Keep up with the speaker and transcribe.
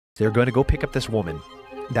They're going to go pick up this woman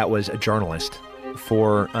that was a journalist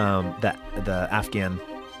for the Afghan,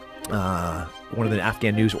 one of the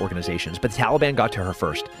Afghan news organizations. But the Taliban got to her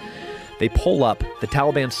first. They pull up. The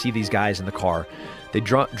Taliban see these guys in the car. They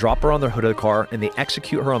drop her on the hood of the car, and they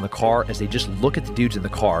execute her on the car as they just look at the dudes in the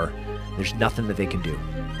car. There's nothing that they can do.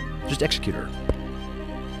 Just execute her.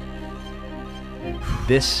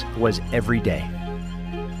 This was every day.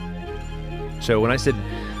 So when I said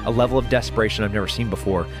a level of desperation I've never seen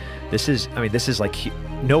before, this is like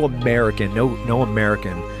no American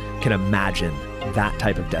can imagine that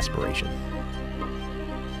type of desperation.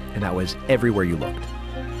 And that was everywhere you looked.